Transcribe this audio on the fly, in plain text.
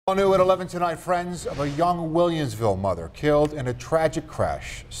All new at 11 tonight, friends of a young Williamsville mother killed in a tragic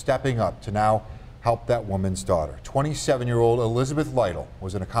crash, stepping up to now help that woman's daughter. 27-year-old Elizabeth Lytle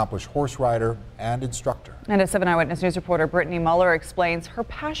was an accomplished horse rider and instructor. And as 7 Eyewitness News reporter Brittany Muller explains, her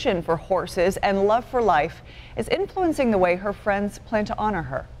passion for horses and love for life is influencing the way her friends plan to honor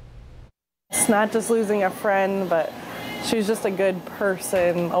her. It's not just losing a friend, but she's just a good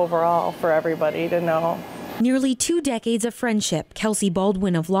person overall for everybody to know. Nearly 2 decades of friendship, Kelsey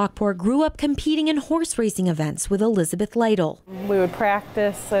Baldwin of Lockport grew up competing in horse racing events with Elizabeth Lytle. We would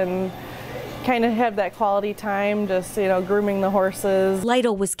practice and kind of have that quality time, just, grooming the horses.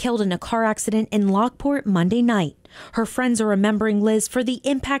 Lytle was killed in a car accident in Lockport Monday night. Her friends are remembering Liz for the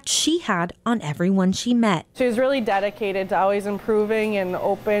impact she had on everyone she met. She was really dedicated to always improving and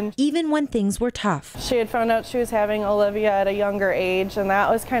open. Even when things were tough. She had found out she was having Olivia at a younger age, and that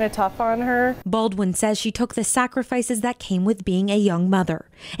was kind of tough on her. Baldwin says she took the sacrifices that came with being a young mother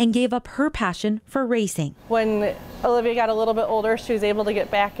and gave up her passion for racing. When Olivia got a little bit older, she was able to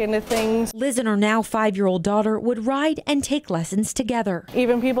get back into things. Liz and her now 5-year-old daughter would ride and take lessons together.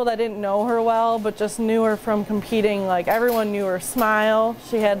 Even people that didn't know her well but just knew her from competing, like everyone knew her smile.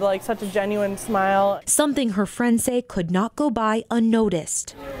 She had such a genuine smile. Something her friends say could not go by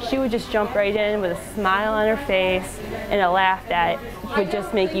unnoticed. She would just jump right in with a smile on her face and a laugh that would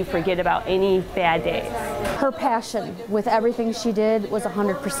just make you forget about any bad days. Her passion with everything she did was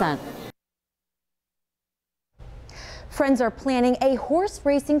 100%. Friends are planning a horse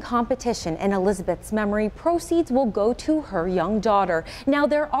racing competition in Elizabeth's memory. Proceeds will go to her young daughter. Now,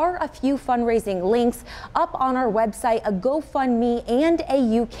 there are a few fundraising links up on our website, a GoFundMe and a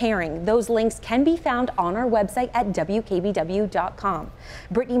You Caring. Those links can be found on our website at WKBW.com.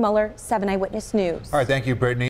 Brittany Muller, 7 Eyewitness News. All right, thank you, Brittany.